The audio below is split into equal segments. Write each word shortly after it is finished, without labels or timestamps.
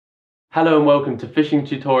Hello and welcome to Fishing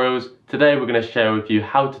Tutorials. Today we're going to share with you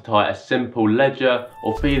how to tie a simple ledger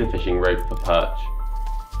or feeder fishing rig for perch.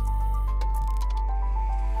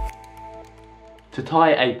 To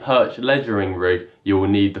tie a perch ledgering rig, you will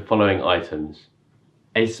need the following items: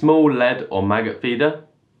 a small lead or maggot feeder,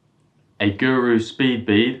 a guru speed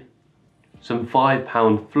bead, some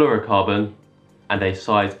 5-pound fluorocarbon, and a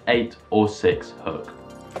size 8 or 6 hook.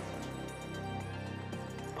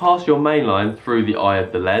 Pass your main line through the eye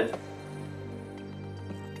of the lead.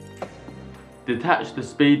 Detach the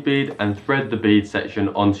speed bead and thread the bead section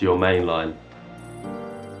onto your main line.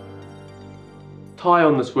 Tie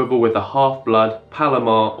on the swivel with a half-blood,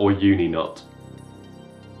 Palomar or uni knot.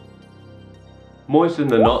 Moisten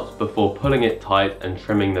the knot before pulling it tight and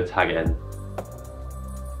trimming the tag end.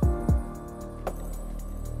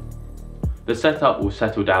 The setup will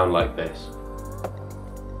settle down like this.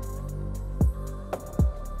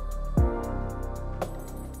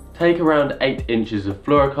 Take around 8 inches of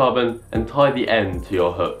fluorocarbon and tie the end to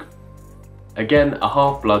your hook. Again, a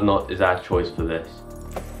half-blood knot is our choice for this.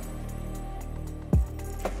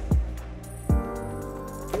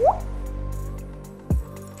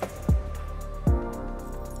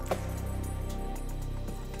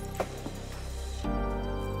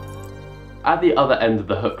 At the other end of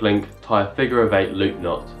the hook link, tie a figure-of-8 loop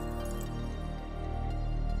knot.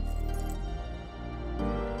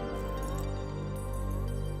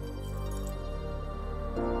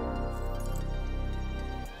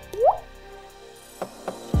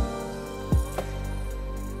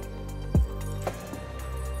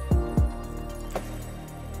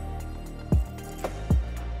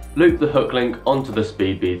 Loop the hook link onto the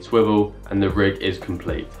speed bead swivel and the rig is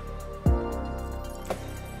complete.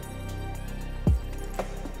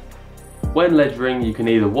 When ledgering, you can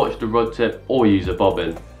either watch the rod tip or use a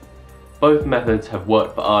bobbin. Both methods have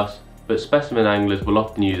worked for us, but specimen anglers will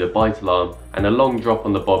often use a bite alarm and a long drop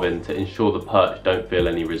on the bobbin to ensure the perch don't feel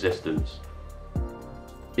any resistance.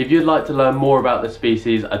 If you'd like to learn more about the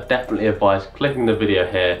species, I definitely advise clicking the video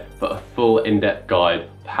here for a full in-depth guide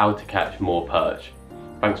of how to catch more perch.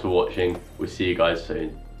 Thanks for watching, we'll see you guys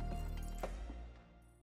soon.